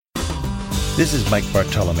This is Mike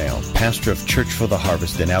Bartolomeo, pastor of Church for the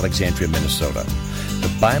Harvest in Alexandria, Minnesota.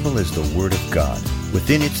 The Bible is the Word of God.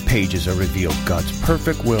 Within its pages are revealed God's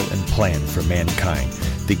perfect will and plan for mankind,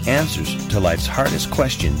 the answers to life's hardest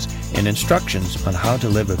questions, and instructions on how to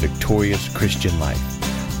live a victorious Christian life.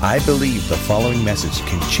 I believe the following message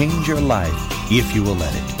can change your life if you will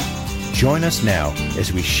let it. Join us now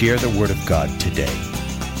as we share the Word of God today.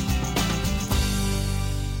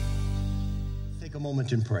 Take a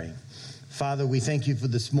moment and pray. Father, we thank you for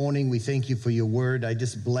this morning. We thank you for your word. I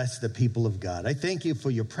just bless the people of God. I thank you for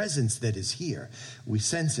your presence that is here. We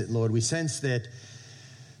sense it, Lord. We sense that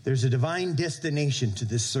there's a divine destination to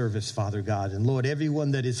this service, Father God. And Lord, everyone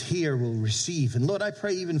that is here will receive. And Lord, I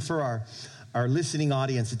pray even for our listening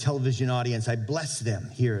audience, the television audience. I bless them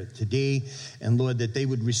here today. And Lord, that they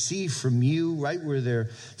would receive from you right where they're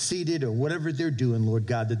seated or whatever they're doing, Lord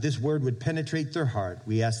God, that this word would penetrate their heart.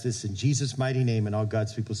 We ask this in Jesus' mighty name. And all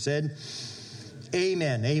God's people said,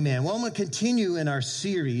 amen, amen. Well, I'm going to continue in our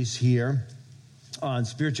series here on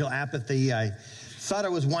spiritual apathy. I thought I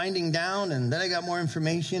was winding down, and then I got more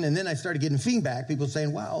information, and then I started getting feedback, people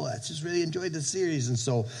saying, wow, I just really enjoyed the series. And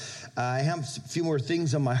so I have a few more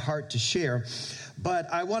things on my heart to share, but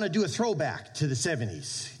I want to do a throwback to the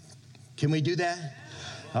 70s. Can we do that?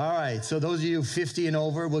 All right, so those of you 50 and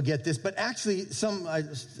over will get this. But actually,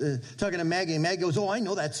 talking to Maggie, and Maggie goes, oh, I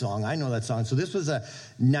know that song. So this was a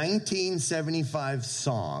 1975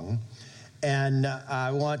 song, and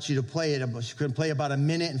I want you to play it. You can play about a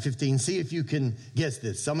minute and 15. See if you can guess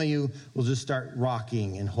this. Some of you will just start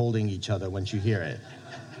rocking and holding each other once you hear it.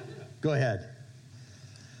 Go ahead.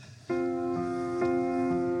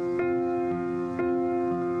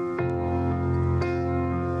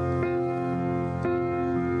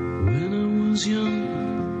 Was young,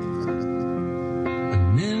 I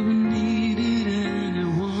never needed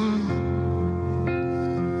anyone.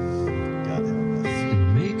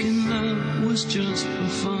 And making love was just for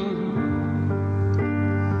fun.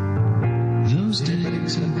 Those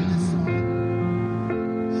days are gone.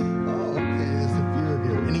 Oh, okay, there's a few of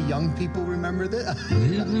you. Any young people remember that?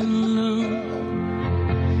 Living alone.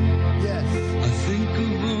 Yes. I think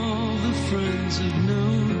of all the friends I've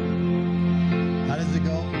known. How does it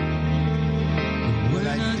go? When I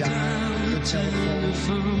dial the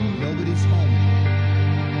telephone, nobody's home.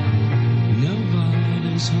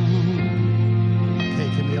 Nobody's home. Okay,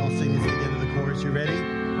 can we all sing this together, the chorus? You ready?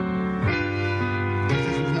 This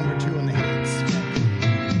was number 2 on the hits.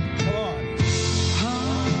 Come on.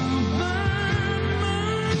 All by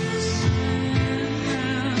myself.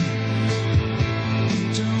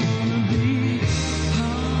 Don't wanna be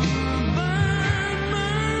all by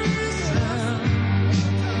myself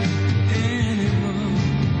anymore.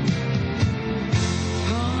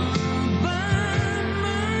 All by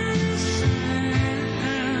myself.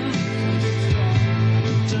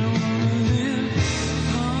 Don't wanna live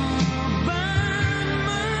all by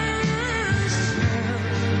myself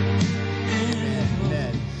anymore.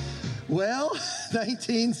 Amen. Well,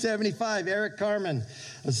 1975, Eric Carmen,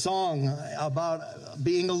 a song about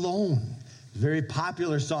being alone. Very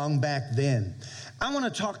popular song back then. I want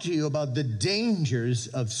to talk to you about the dangers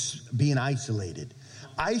of being isolated.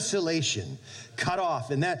 Isolation, cut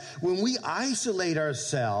off. And that when we isolate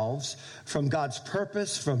ourselves from God's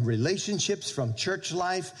purpose, from relationships, from church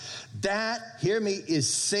life, that, hear me,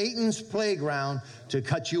 is Satan's playground to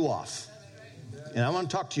cut you off. And I want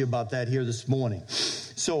to talk to you about that here this morning.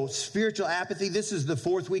 So, spiritual apathy, this is the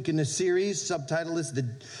 4th week in the series. Subtitle is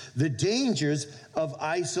The Dangers of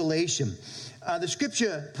Isolation. The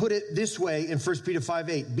scripture put it this way in 1 Peter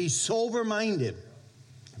 5:8. Be sober-minded.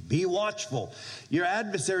 Be watchful. Your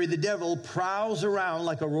adversary, the devil, prowls around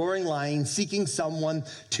like a roaring lion, seeking someone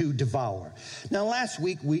to devour. Now, last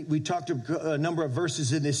week, we talked a number of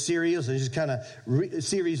verses in this series. I'll just kind of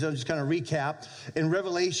recap. In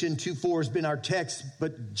Revelation 2:4 has been our text,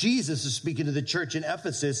 but Jesus is speaking to the church in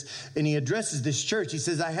Ephesus, and he addresses this church. He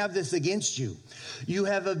says, I have this against you. You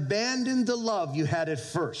have abandoned the love you had at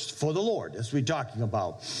first for the Lord. That's what we're talking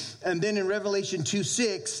about. And then in Revelation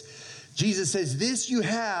 2:6, Jesus says, this you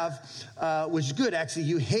have, which is good, actually.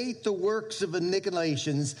 You hate the works of the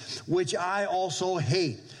Nicolaitans, which I also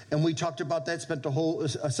hate. And we talked about that, spent the whole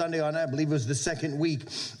Sunday on it. I believe it was the 2nd week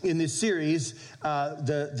in this series,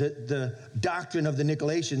 the doctrine of the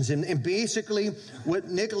Nicolaitans. And basically, what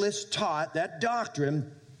Nicholas taught, that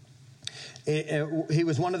doctrine, he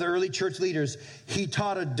was one of the early church leaders. He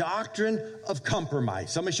taught a doctrine of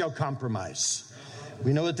compromise. Somebody shout compromise.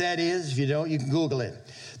 We know what that is. If you don't, you can Google it.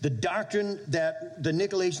 The doctrine that the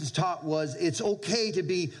Nicolaitans taught was it's okay to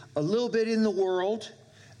be a little bit in the world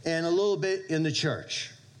and a little bit in the church.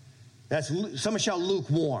 That's, somebody shout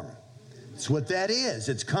lukewarm. It's what that is.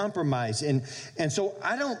 It's compromise. And so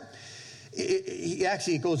I don't,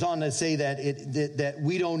 it goes on to say that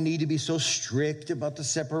we don't need to be so strict about the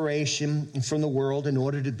separation from the world in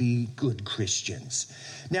order to be good Christians.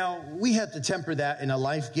 Now, we have to temper that in a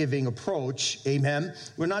life-giving approach, amen?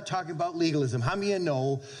 We're not talking about legalism. How many of you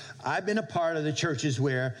know I've been a part of the churches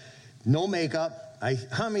where no makeup?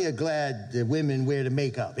 How many are glad the women wear the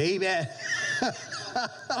makeup? Amen.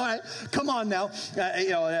 All right, come on now.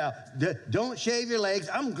 Don't shave your legs.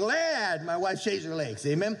 I'm glad my wife shaves her legs.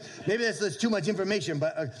 Amen. Maybe that's too much information,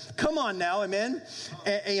 but come on now, amen.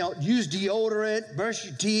 And, use deodorant, brush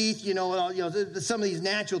your teeth. Some of these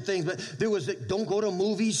natural things. But there was don't go to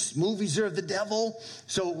movies. Movies are of the devil.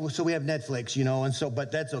 So we have Netflix,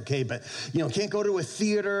 but that's okay. But can't go to a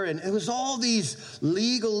theater, and it was all these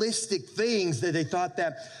legalistic things that they thought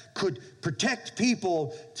that could protect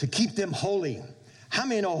people to keep them holy. How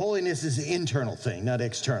many know holiness is an internal thing, not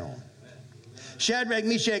external? Shadrach,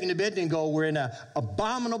 Meshach, and Abednego were in an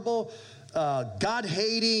abominable,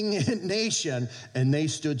 God-hating nation, and they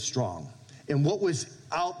stood strong. And what was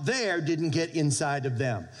out there didn't get inside of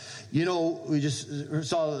them. We just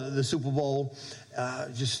saw the Super Bowl.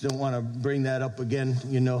 Just don't want to bring that up again,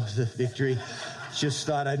 the victory. Just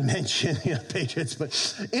thought I'd mention Patriots.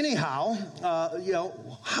 But anyhow,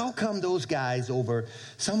 how come those guys over,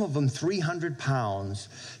 some of them 300 pounds,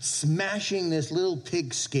 smashing this little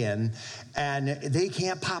pigskin, and they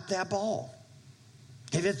can't pop that ball?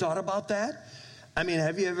 Have you thought about that? I mean,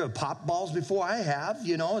 have you ever popped balls before? I have,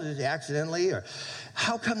 accidentally. Or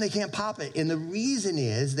how come they can't pop it? And the reason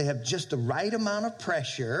is they have just the right amount of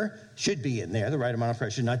pressure. Should be in there, the right amount of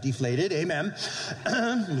pressure, not deflated. Amen.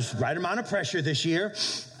 Just right amount of pressure this year.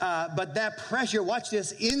 But that pressure, watch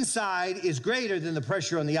this, inside is greater than the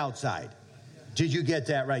pressure on the outside. Did you get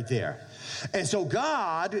that right there? And so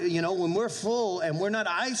God, when we're full and we're not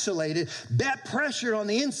isolated, that pressure on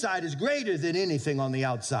the inside is greater than anything on the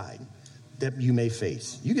outside that you may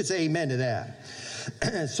face. You could say amen to that.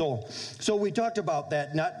 So we talked about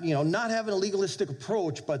that, not having a legalistic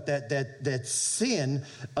approach, but that sin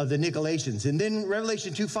of the Nicolaitans. And then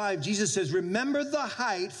Revelation 2:5, Jesus says, remember the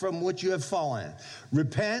height from which you have fallen.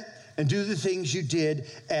 Repent and do the things you did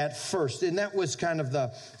at first. And that was kind of the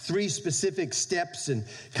 3 specific steps and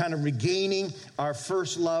kind of regaining our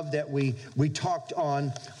first love that we talked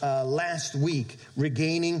on last week,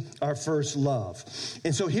 regaining our first love.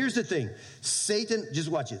 And so here's the thing. Satan, just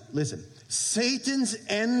watch it. Listen. Satan's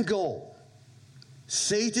end goal,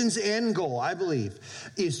 I believe,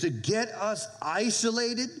 is to get us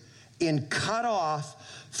isolated and cut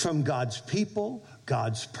off from God's people,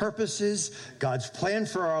 God's purposes, God's plan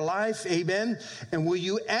for our life. Amen. And will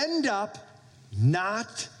you end up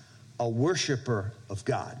not a worshiper of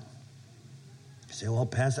God? You say, well,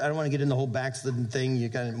 Pastor, I don't want to get in the whole backslidden thing.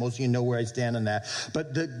 Most of you know where I stand on that.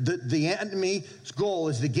 But the enemy's goal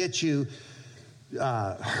is to get you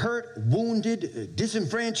hurt, wounded,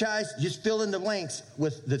 disenfranchised. Just fill in the blanks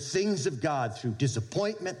with the things of God through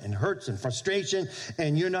disappointment and hurts and frustration,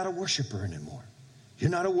 and you're not a worshiper anymore. You're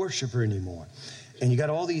not a worshiper anymore. And you got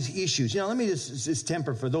all these issues. Let me just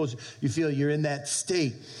temper for those you feel you're in that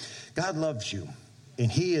state. God loves you,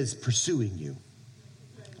 and he is pursuing you.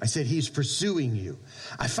 I said he's pursuing you.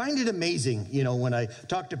 I find it amazing, when I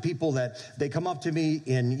talk to people that they come up to me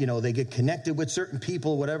and, they get connected with certain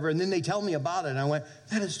people, whatever, and then they tell me about it. And I went,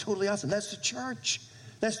 that is totally awesome. That's the church.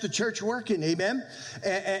 That's the church working, amen?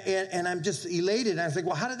 And I'm just elated. And I was like,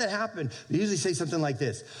 well, how did that happen? They usually say something like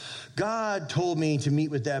this. God told me to meet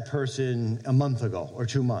with that person a month ago or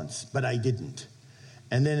 2 months, but I didn't.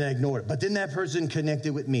 And then I ignored it. But then that person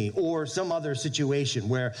connected with me, or some other situation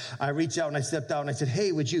where I reached out and I stepped out and I said,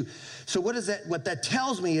 hey, would you? So what that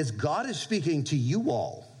tells me is God is speaking to you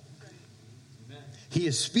all. Amen. He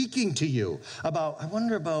is speaking to you about, I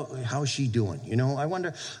wonder about how's she doing? I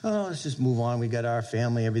wonder, let's just move on. We got our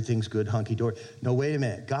family. Everything's good, hunky-dory. No, wait a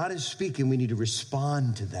minute. God is speaking. We need to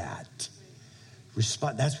respond to that.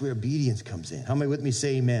 That's where obedience comes in. How many with me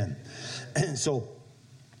say amen? And so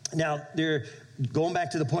now going back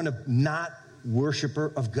to the point of not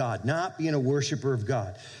worshiper of God, not being a worshiper of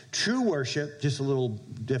God. True worship, just a little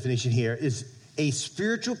definition here, is a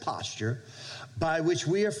spiritual posture by which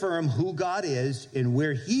we affirm who God is and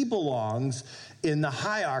where he belongs in the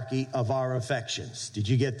hierarchy of our affections. Did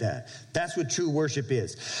you get that? That's what true worship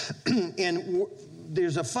is. And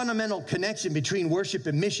there's a fundamental connection between worship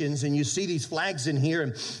and missions, and you see these flags in here,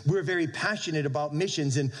 and we're very passionate about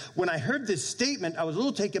missions. And when I heard this statement, I was a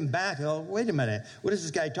little taken back. Oh, wait a minute, what is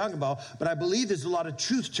this guy talking about? But I believe there's a lot of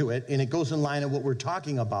truth to it, and it goes in line with what we're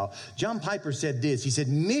talking about. John Piper said this. He said,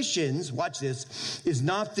 missions, watch this, is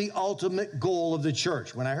not the ultimate goal of the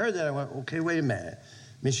church. When I heard that, I went, okay, wait a minute.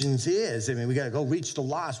 Missions is, I mean, we got to go reach the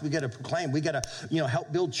lost. We got to proclaim. We got to,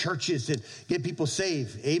 help build churches and get people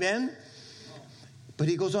saved. Amen? But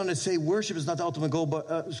he goes on to say worship is not the ultimate goal,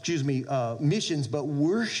 but, missions, but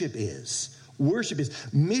worship is. Worship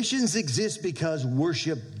is. Missions exist because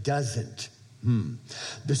worship doesn't.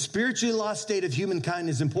 The spiritually lost state of humankind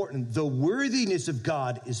is important. The worthiness of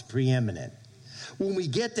God is preeminent. When we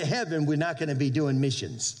get to heaven, we're not going to be doing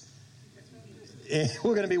missions.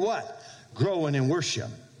 We're going to be what? Growing in worship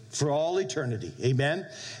for all eternity. Amen?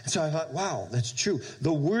 And so I thought, wow, that's true.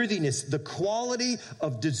 The worthiness, the quality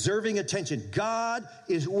of deserving attention. God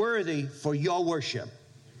is worthy for your worship.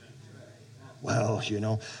 Well,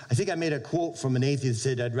 I think I made a quote from an atheist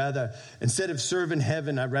that said, I'd rather, instead of serve in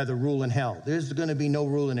heaven, I'd rather rule in hell. There's going to be no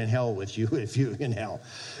ruling in hell with you if you're in hell.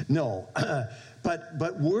 No.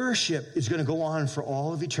 But worship is going to go on for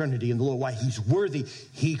all of eternity in the Lord. Why? He's worthy.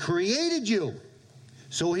 He created you.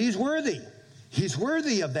 So he's worthy. He's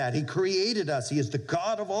worthy of that. He created us. He is the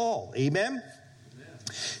God of all. Amen?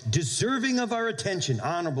 Deserving of our attention.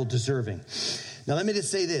 Honorable, deserving. Now, let me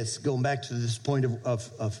just say this, going back to this point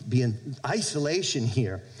of being isolation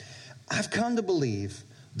here. I've come to believe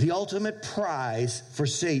the ultimate prize for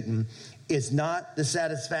Satan is not the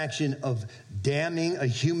satisfaction of damning a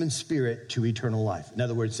human spirit to eternal life. In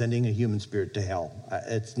other words, sending a human spirit to hell.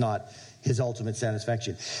 It's not his ultimate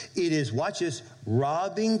satisfaction. It is, watch this,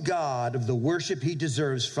 robbing God of the worship he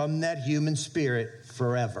deserves from that human spirit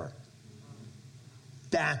forever.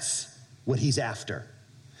 That's what he's after.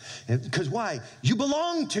 Because why? You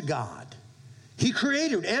belong to God. He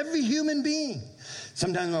created every human being.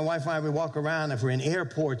 Sometimes my wife and I would walk around, if we're in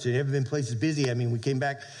airports and ever been places busy. I mean, we came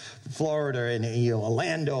back from Florida and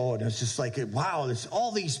Orlando, and it's just like, wow, there's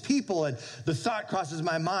all these people, and the thought crosses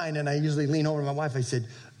my mind, and I usually lean over to my wife. I said,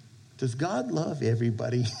 does God love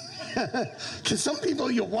everybody? Because some people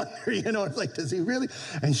you wonder, it's like, does he really?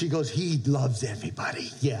 And she goes, he loves everybody.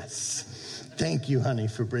 Yes. Thank you, honey,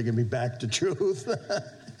 for bringing me back to truth.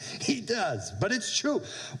 He does, but it's true.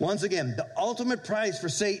 Once again, the ultimate prize for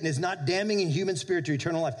Satan is not damning a human spirit to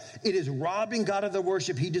eternal life. It is robbing God of the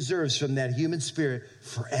worship he deserves from that human spirit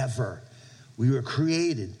forever. We were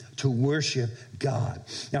created to worship God.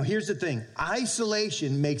 Now, here's the thing.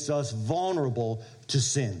 Isolation makes us vulnerable to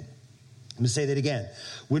sin. Let me say that again.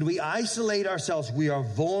 When we isolate ourselves, we are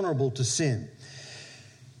vulnerable to sin.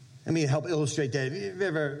 Let me help illustrate that. Have you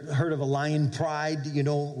ever heard of a lion pride,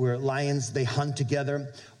 where lions, they hunt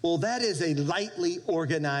together? Well, that is a lightly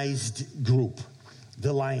organized group,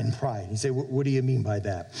 the lion pride. You say, what do you mean by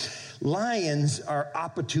that? Lions are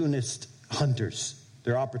opportunist hunters.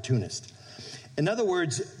 They're opportunists. In other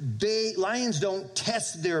words, lions don't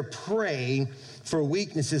test their prey for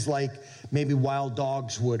weaknesses like maybe wild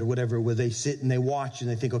dogs would or whatever, where they sit and they watch and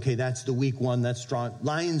they think, okay, that's the weak one, that's strong.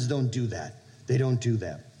 Lions don't do that. They don't do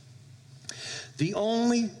that. The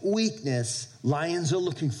only weakness lions are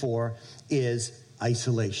looking for is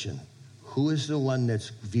isolation. Who is the one that's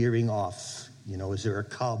veering off? Is there a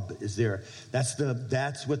cub?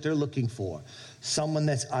 That's what they're looking for. Someone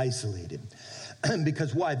that's isolated.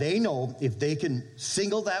 Because why? They know if they can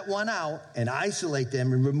single that one out and isolate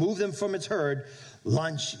them and remove them from its herd,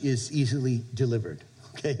 lunch is easily delivered.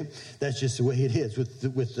 Okay? That's just the way it is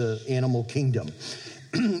with the animal kingdom.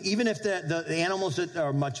 Even if the animals that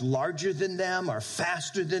are much larger than them are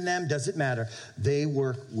faster than them, doesn't matter. They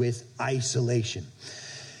work with isolation.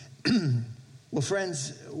 Well,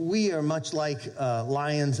 friends, we are much like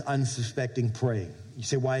lions unsuspecting prey. You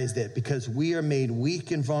say, why is that? Because we are made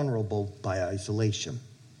weak and vulnerable by isolation.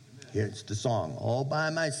 Here's the song, all by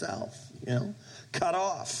myself, cut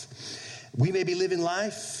off. We may be living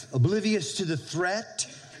life oblivious to the threat.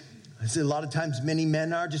 I say a lot of times many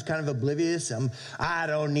men are just kind of oblivious. I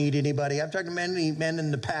don't need anybody. I've talked to many men in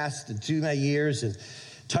the past, 2 years, and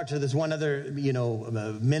talked to this one other,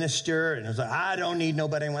 minister, and I was like, I don't need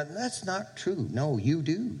nobody. I went, that's not true. No, you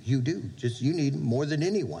do. You do. Just you need more than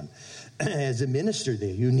anyone. As a minister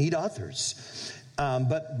there, you need others.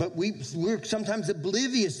 But we're sometimes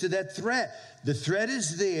oblivious to that threat. The threat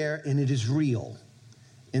is there, and it is real.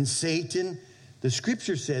 And Satan, the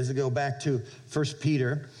scripture says, to go back to 1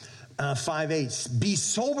 Peter, 5:8. Be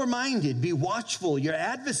sober-minded, be watchful. Your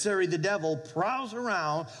adversary, the devil, prowls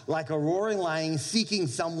around like a roaring lion seeking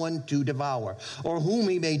someone to devour or whom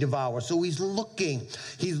he may devour. So he's looking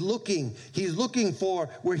for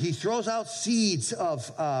where he throws out seeds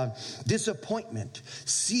of disappointment,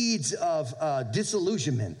 seeds of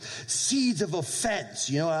disillusionment, seeds of offense.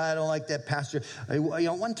 I don't like that, Pastor.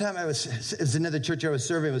 One time it was another church I was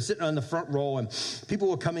serving. I was sitting on the front row and people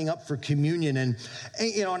were coming up for communion and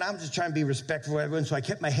I'm just trying to be respectful of everyone, so I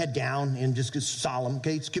kept my head down and just solemn.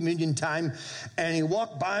 Okay, it's communion time. And he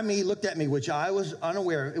walked by me, looked at me, which I was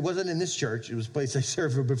unaware. It wasn't in this church. It was a place I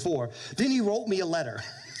served before. Then he wrote me a letter.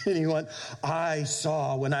 And he went, I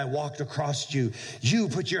saw when I walked across you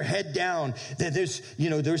put your head down, that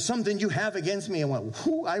there's something you have against me. I went,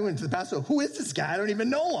 who? I went to the pastor, who is this guy? I don't even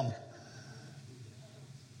know him.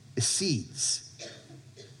 It's seeds.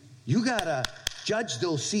 You got to judge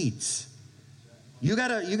those seeds. You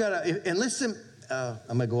gotta, and listen, I'm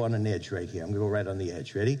going to go on an edge right here. I'm going to go right on the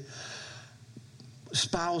edge. Ready?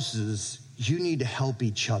 Spouses, you need to help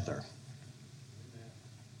each other,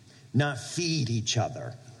 not feed each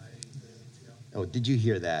other. Oh, did you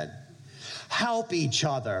hear that? Help each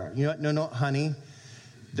other. No, honey,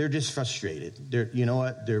 they're just frustrated. You know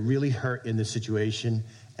what? They're really hurt in this situation,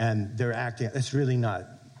 and they're acting, that's really not,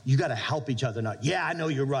 you got to help each other, not, yeah, I know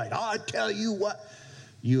you're right. I tell you what,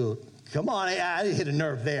 come on, I hit a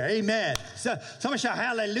nerve there. Amen. So, someone shout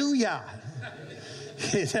hallelujah.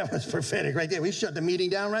 That was prophetic right there. We shut the meeting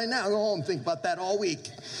down right now. Go home and think about that all week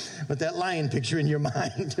with that lion picture in your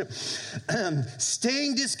mind.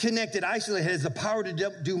 Staying disconnected, isolated, has the power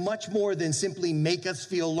to do much more than simply make us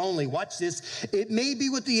feel lonely. Watch this. It may be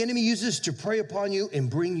what the enemy uses to prey upon you and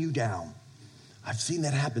bring you down. I've seen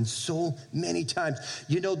that happen so many times.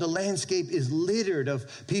 The landscape is littered of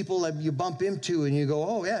people that you bump into and you go,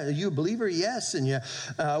 oh, yeah, are you a believer? Yes. And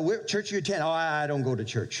where church you attend? Oh, I don't go to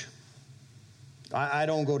church. I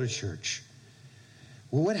don't go to church.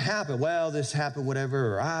 Well, what happened? Well, this happened,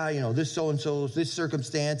 whatever. Or, this so-and-so, this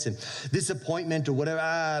circumstance and this appointment or whatever.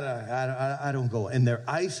 I don't go. And they're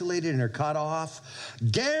isolated and they're cut off.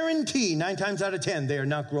 Guarantee 9 times out of 10, they are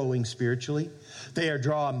not growing spiritually. They are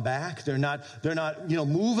drawing back. They're not,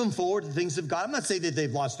 moving forward to things of God. I'm not saying that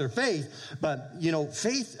they've lost their faith, but,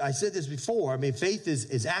 faith, I said this before. I mean, faith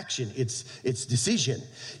is action. It's decision.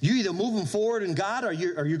 You're either moving forward in God or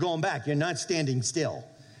you're going back. You're not standing still.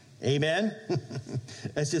 Amen?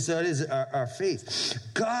 That's just how it is, our faith.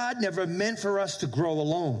 God never meant for us to grow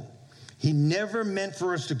alone. He never meant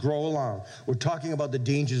for us to grow alone. We're talking about the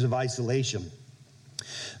dangers of isolation.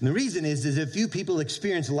 And the reason is that few people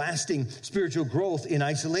experience lasting spiritual growth in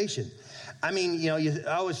isolation. I mean, I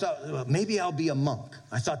always thought, well, maybe I'll be a monk.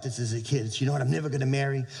 I thought this as a kid. It's, I'm never going to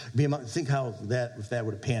marry, be a monk. Think how if that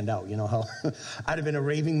would have panned out, how I'd have been a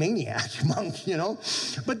raving maniac monk,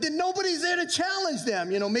 But then nobody's there to challenge them.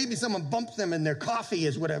 Maybe someone bumps them in their coffee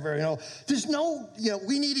is whatever, There's no,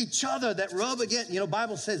 we need each other that rub against,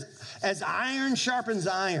 Bible says, as iron sharpens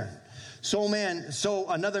iron. So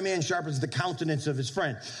another man sharpens the countenance of his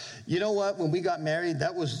friend. You know what? When we got married,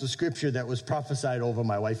 that was the scripture that was prophesied over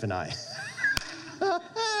my wife and I.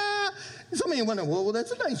 Some of you wonder, well,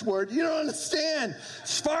 that's a nice word. You don't understand.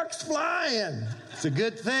 Sparks flying. It's a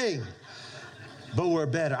good thing. But we're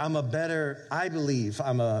better. I believe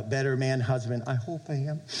I'm a better man, husband. I hope I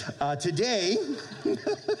am. Today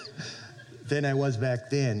than I was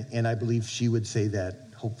back then. And I believe she would say that,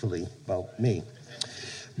 hopefully, about me.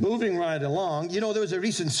 Moving right along, there was a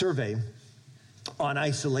recent survey on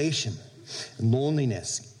isolation and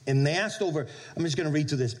loneliness. And they asked I'm just going to read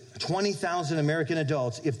through this, 20,000 American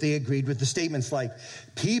adults if they agreed with the statements like,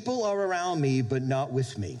 people are around me but not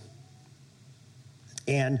with me.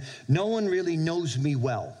 And no one really knows me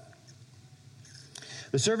well.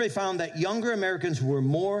 The survey found that younger Americans were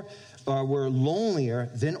lonelier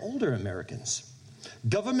than older Americans.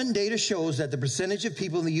 Government data shows that the percentage of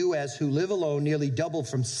people in the U.S. who live alone nearly doubled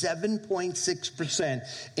from 7.6%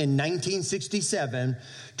 in 1967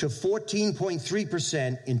 to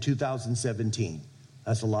 14.3% in 2017.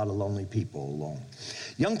 That's a lot of lonely people alone.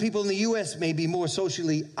 Young people in the U.S. may be more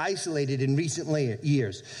socially isolated in recent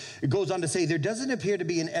years. It goes on to say, there doesn't appear to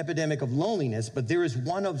be an epidemic of loneliness, but there is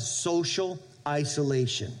one of social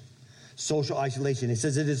isolation. Social isolation. It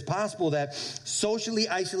says it is possible that socially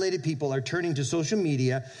isolated people are turning to social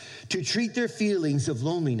media to treat their feelings of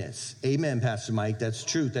loneliness. Amen, Pastor Mike. That's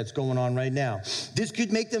truth. That's going on right now. This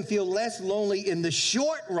could make them feel less lonely in the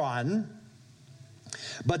short run,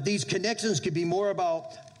 but these connections could be more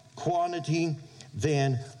about quantity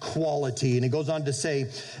than quality. And it goes on to say,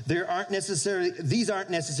 these aren't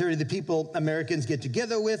necessarily the people Americans get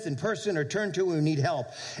together with in person or turn to when we need help.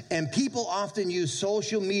 And people often use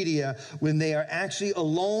social media when they are actually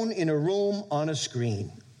alone in a room on a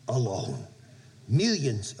screen. Alone.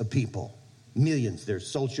 Millions of people, their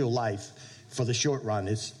social life for the short run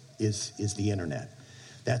is the internet.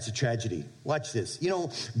 That's a tragedy. Watch this.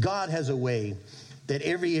 God has a way that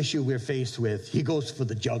every issue we're faced with, he goes for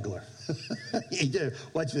the juggler.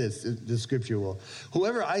 Watch this. The scripture will.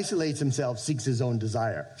 Whoever isolates himself seeks his own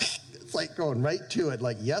desire. It's like going right to it.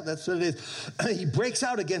 Like, yeah, that's what it is. He breaks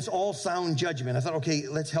out against all sound judgment. I thought, okay,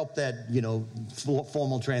 let's help that,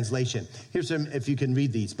 formal translation. Here's some, if you can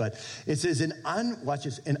read these. But it says, watch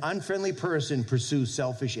this, an unfriendly person pursues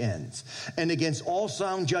selfish ends, and against all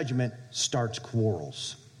sound judgment starts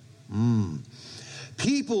quarrels.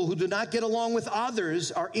 People who do not get along with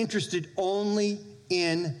others are interested only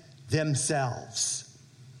in themselves.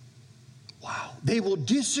 Wow. They will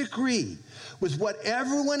disagree with what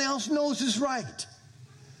everyone else knows is right.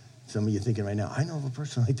 Some of you thinking right now, I know of a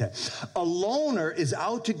person like that. A loner is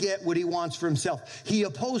out to get what he wants for himself. He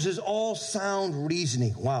opposes all sound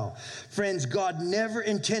reasoning. Wow. Friends, God never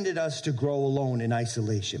intended us to grow alone in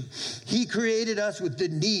isolation. He created us with the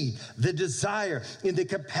need, the desire, and the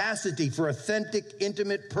capacity for authentic,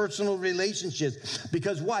 intimate, personal relationships.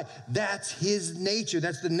 Because why? That's his nature.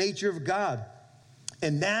 That's the nature of God.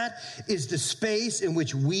 And that is the space in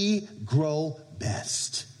which we grow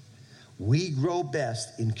best. We grow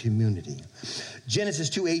best in community. Genesis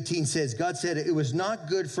 2:18 says, God said it was not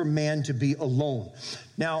good for man to be alone.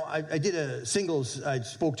 Now, I did I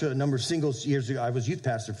spoke to a number of singles years ago. I was youth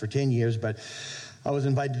pastor for 10 years, but I was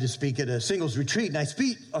invited to speak at a singles retreat, and I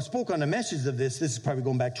spoke on a message of this. This is probably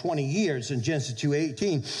going back 20 years. In Genesis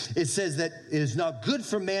 2:18, it says that it is not good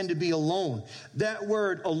for man to be alone. That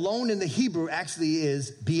word alone in the Hebrew actually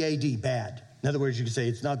is B-A-D, bad. In other words, you could say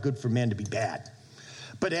it's not good for man to be bad.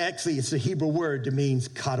 But actually, it's the Hebrew word that means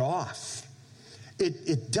cut off.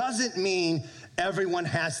 It doesn't mean everyone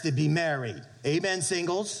has to be married. Amen,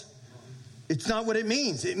 singles? It's not what it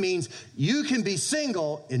means. It means you can be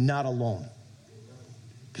single and not alone,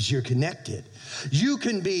 because you're connected. You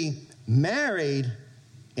can be married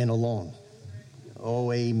and alone.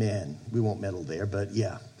 Oh, amen. We won't meddle there, but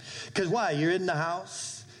yeah. Because why? You're in the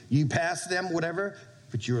house, you pass them, whatever,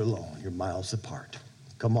 but you're alone. You're miles apart.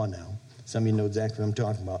 Come on now. Some of you know exactly what I'm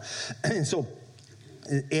talking about. And so,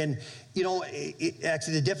 actually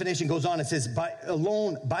the definition goes on. It says,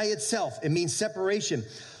 alone, by itself, it means separation,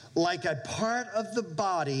 like a part of the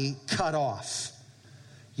body cut off.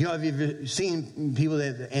 Have you ever seen people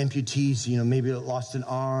that have amputees, maybe lost an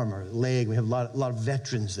arm or a leg? We have a lot of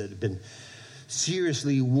veterans that have been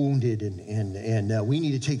seriously wounded, and we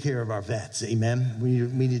need to take care of our vets. Amen. We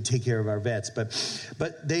need to take care of our vets. But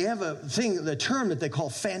they have the term that they call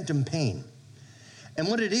phantom pain. And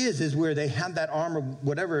what it is where they have that arm or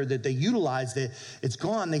whatever that they utilize, it's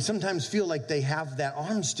gone. They sometimes feel like they have that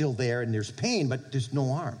arm still there and there's pain, but there's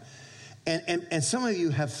no arm. And some of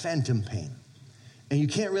you have phantom pain. And you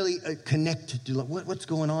can't really connect to what's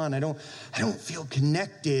going on. I don't feel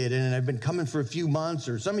connected, and I've been coming for a few months,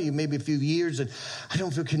 or some of you maybe a few years, and I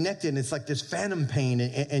don't feel connected. And it's like this phantom pain,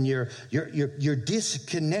 and you're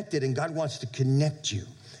disconnected, and God wants to connect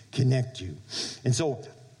you. And so,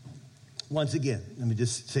 once again, let me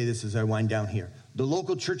just say this as I wind down here: the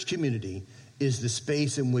local church community is the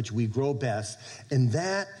space in which we grow best, and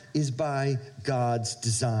that is by God's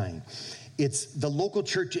design. The local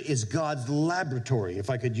church is God's laboratory, if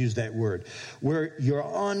I could use that word, where your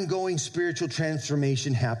ongoing spiritual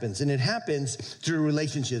transformation happens. And it happens through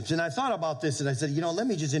relationships. And I thought about this and I said, let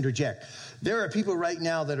me just interject. There are people right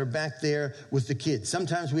now that are back there with the kids.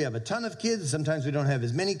 Sometimes we have a ton of kids. Sometimes we don't have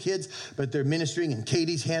as many kids, but they're ministering, and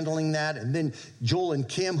Katie's handling that. And then Joel and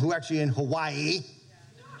Kim, who are actually in Hawaii.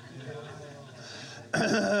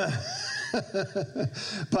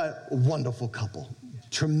 But wonderful couple.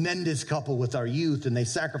 Tremendous couple with our youth, and they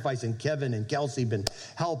sacrifice, and Kevin and Kelsey been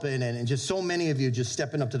helping, and just so many of you just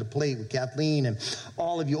stepping up to the plate with Kathleen, and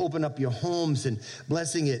all of you open up your homes and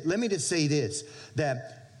blessing it. Let me just say this,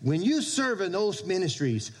 that when you serve in those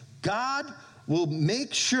ministries, God will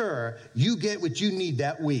make sure you get what you need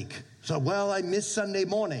that week. So, I missed Sunday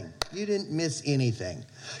morning. You didn't miss anything,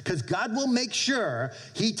 because God will make sure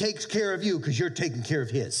he takes care of you because you're taking care of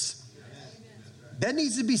his. That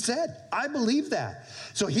needs to be said. I believe that.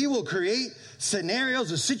 So he will create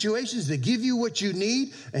scenarios or situations that give you what you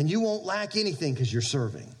need, and you won't lack anything because you're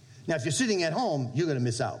serving. Now, if you're sitting at home, you're going to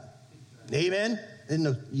miss out. Amen?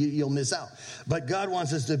 You'll miss out. But God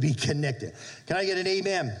wants us to be connected. Can I get an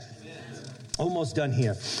amen? Almost done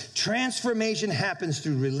here. Transformation happens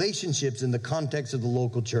through relationships in the context of the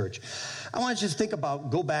local church. I want you to think about,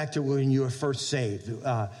 go back to when you were first saved.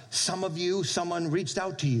 Some of you, someone reached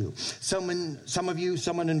out to you. Some of you,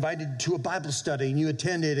 someone invited you to a Bible study and you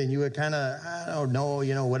attended and you were kind of, I don't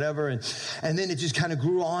know, whatever. And then it just kind of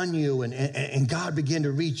grew on you and God began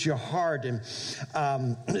to reach your heart. And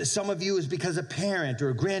some of you is because a parent or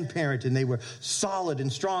a grandparent and they were solid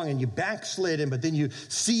and strong and you backslid, but then you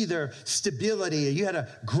see their stability. You had a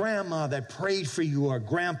grandma that prayed for you or a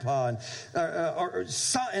grandpa.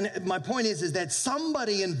 And my point is that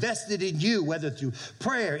somebody invested in you, whether through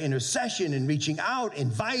prayer, intercession, and reaching out,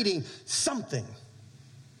 inviting something.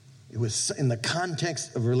 It was in the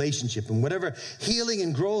context of relationship. And whatever healing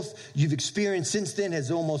and growth you've experienced since then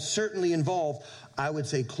has almost certainly involved, I would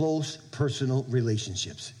say, close personal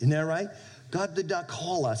relationships. Isn't that right? God did not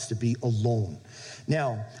call us to be alone.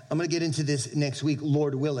 Now, I'm going to get into this next week,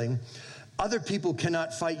 Lord willing. Other people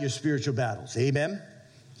cannot fight your spiritual battles. Amen?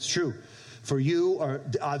 It's true. For you or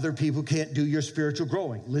other people can't do your spiritual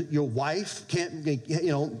growing. Your wife can't,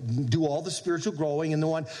 do all the spiritual growing. And the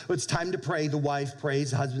one, it's time to pray, the wife prays.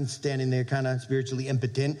 The husband's standing there kind of spiritually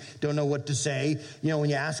impotent, don't know what to say. When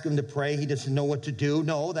you ask him to pray, he doesn't know what to do.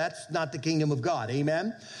 No, that's not the kingdom of God.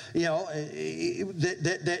 Amen? That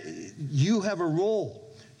you have a role.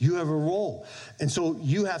 You have a role. And so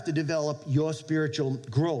you have to develop your spiritual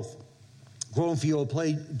growth. Growing for you will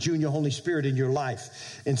play Junior Holy Spirit in your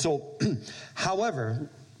life. And so, however,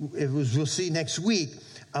 we'll see next week,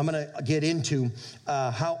 I'm going to get into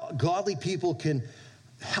how godly people can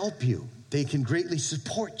help you. They can greatly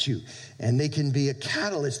support you. And they can be a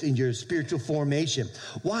catalyst in your spiritual formation.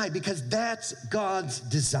 Why? Because that's God's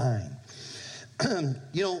design.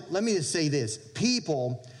 Let me just say this.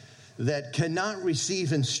 People that cannot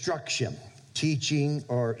receive instruction, teaching,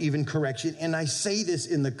 or even correction, and I say this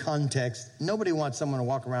in the context, nobody wants someone to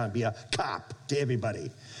walk around and be a cop to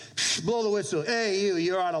everybody. Blow the whistle. Hey,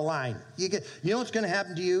 you're out of line. You know what's going to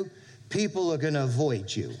happen to you? People are going to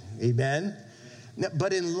avoid you. Amen? Now,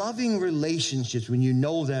 but in loving relationships, when you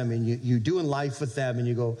know them and you're doing life with them and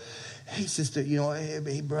you go, hey, sister,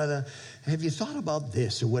 hey, brother, have you thought about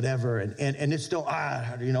this or whatever? And it's don't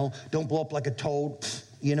blow up like a toad, just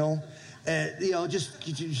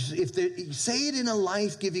say it in a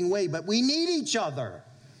life-giving way, but we need each other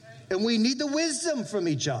and we need the wisdom from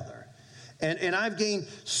each other. And I've gained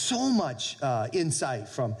so much insight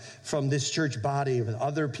from this church body of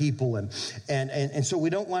other people. And so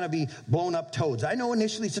we don't want to be blown up toads. I know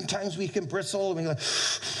initially sometimes we can bristle and go,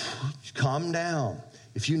 calm down.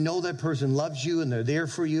 If you know that person loves you and they're there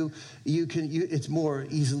for you, it's more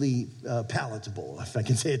easily palatable, if I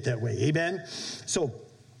can say it that way. Amen? So,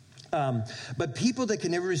 but people that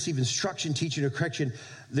can never receive instruction, teaching, or correction,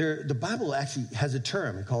 the Bible actually has a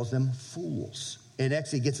term. It calls them fools. It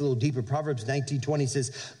actually gets a little deeper. Proverbs 19:20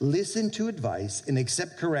 says, listen to advice and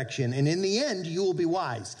accept correction, and in the end, you will be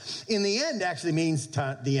wise. In the end actually means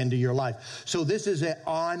the end of your life. So this is an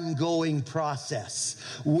ongoing process.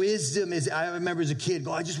 Wisdom is, I remember as a kid,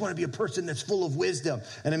 I just want to be a person that's full of wisdom.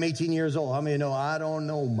 And I'm 18 years old. How many know I don't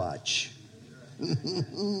know much?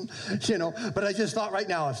 But I just thought right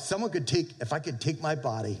now, if I could take my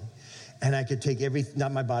body and I could take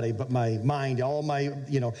not my body, but my mind, all my,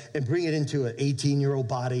 and bring it into an 18-year-old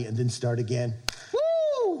body and then start again.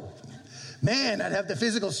 Woo! Man, I'd have the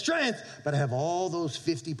physical strength, but I have all those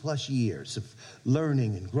 50 plus years of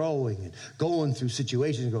learning and growing and going through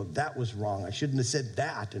situations and go, that was wrong. I shouldn't have said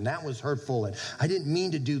that. And that was hurtful. And I didn't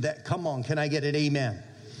mean to do that. Come on. Can I get an amen?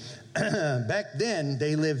 Back then,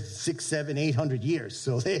 they lived 600, 700, 800 years.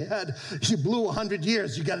 So you blew 100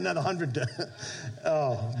 years, you got another 100.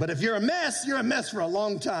 But if you're a mess for a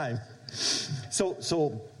long time. So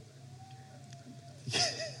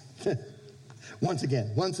once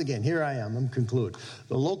again, here I am. I'm conclude.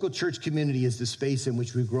 The local church community is the space in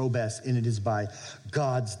which we grow best, and it is by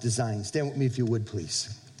God's design. Stand with me if you would,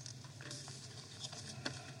 please.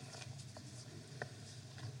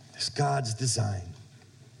 It's God's design.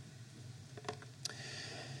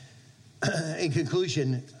 In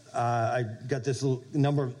conclusion, I got this little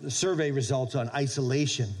number of survey results on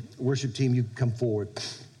isolation. Worship team, you come forward.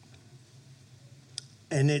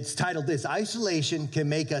 And it's titled this, Isolation Can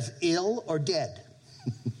Make Us Ill or Dead.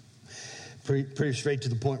 Pretty straight to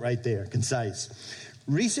the point right there, concise.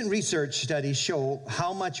 Recent research studies show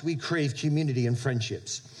how much we crave community and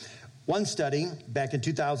friendships. One study, back in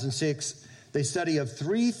 2006, they study of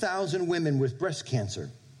 3,000 women with breast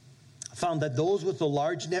cancer. Found that those with a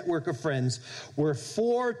large network of friends were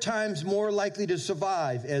 4 times more likely to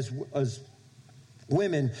survive as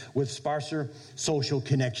women with sparser social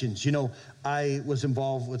connections. You know, I was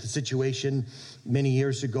involved with a situation many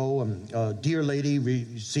years ago. A dear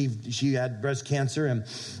lady she had breast cancer, and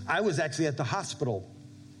I was actually at the hospital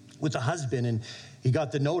with the husband, and he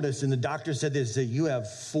got the notice, and the doctor said this, that you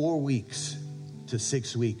have 4 weeks to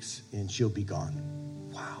 6 weeks, and she'll be gone.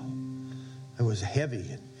 Wow. It was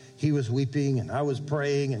heavy, and he was weeping, and I was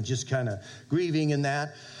praying and just kind of grieving in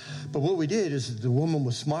that. But what we did is the woman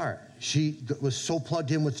was smart. She was so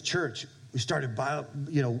plugged in with church. We started,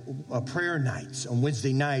 prayer nights on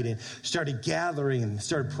Wednesday night and started gathering and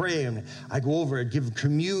started praying. I go over and give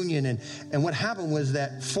communion. And what happened was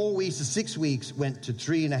that 4 weeks to 6 weeks went to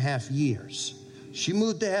 3.5 years. She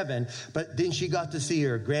moved to heaven, but then she got to see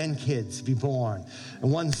her grandkids be born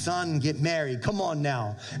and one son get married. Come on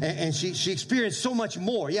now. And she experienced so much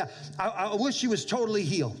more. Yeah, I wish she was totally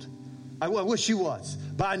healed. I wish she was.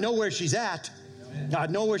 But I know where she's at. I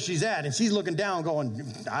know where she's at. And she's looking down going,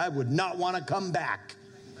 I would not want to come back.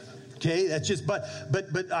 Okay, that's just, but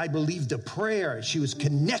I believe the prayer. She was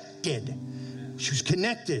connected. She was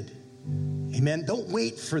connected. Amen. Don't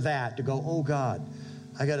wait for that to go, oh God,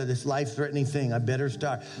 I got this life-threatening thing. I better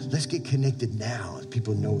start. Let's get connected now as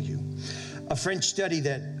people know you. A French study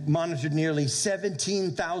that monitored nearly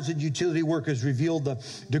 17,000 utility workers revealed the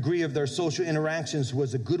degree of their social interactions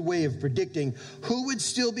was a good way of predicting who would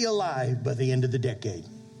still be alive by the end of the decade,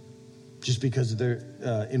 just because of their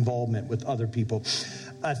involvement with other people.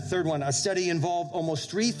 A third one, a study involved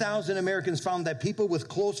almost 3,000 Americans found that people with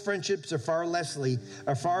close friendships are far less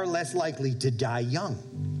likely to die young.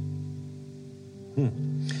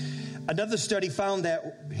 Another study found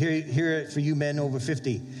that, here for you men over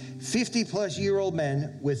 50+ year old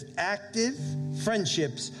men with active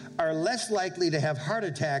friendships are less likely to have heart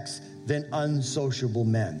attacks than unsociable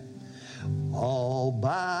men. All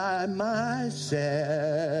by myself,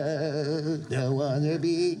 don't want to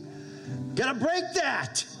be. Gotta break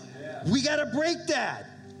that. We gotta break that.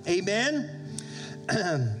 Amen.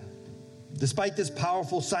 Despite this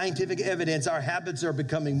powerful scientific evidence, our habits are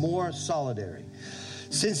becoming more solitary.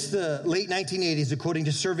 Since the late 1980s, according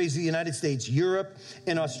to surveys of the United States, Europe,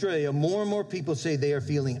 and Australia, more and more people say they are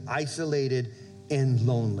feeling isolated and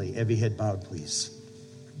lonely. Every head bowed, please.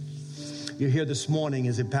 You're here this morning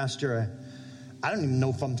as a pastor. I don't even know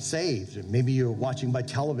if I'm saved. Maybe you're watching by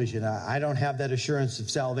television. I don't have that assurance of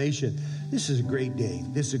salvation. This is a great day.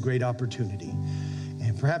 This is a great opportunity.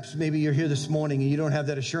 And perhaps maybe you're here this morning and you don't have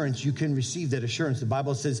that assurance. You can receive that assurance. The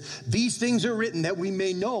Bible says, these things are written that we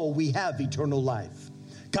may know we have eternal life.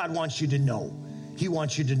 God wants you to know. He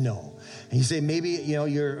wants you to know. And you say, maybe,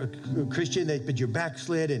 you're a Christian, but you're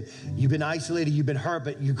backslid and you've been isolated, you've been hurt,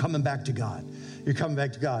 but you're coming back to God. You're coming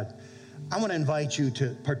back to God. I want to invite you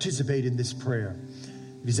to participate in this prayer.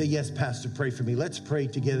 If you say, yes, Pastor, pray for me. Let's pray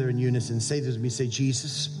together in unison. Say this with me. Say,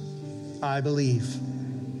 Jesus, I believe,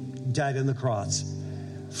 died on the cross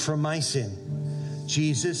for my sin.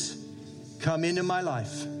 Jesus, come into my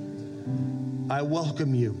life. I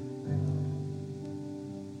welcome you.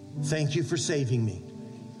 Thank you for saving me.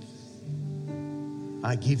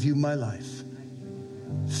 I give you my life.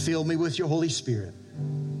 Fill me with your Holy Spirit.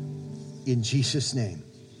 In Jesus' name,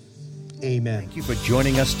 amen. Thank you for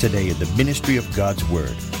joining us today in the ministry of God's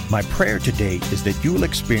Word. My prayer today is that you will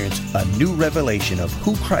experience a new revelation of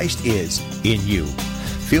who Christ is in you.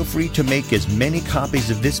 Feel free to make as many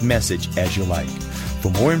copies of this message as you like.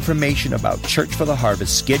 For more information about Church for the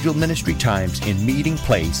Harvest scheduled ministry times and meeting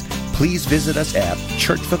place, please visit us at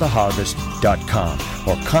churchfortheharvest.com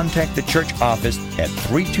or contact the church office at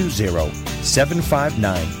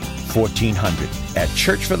 320-759-1400. At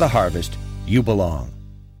Church for the Harvest, you belong.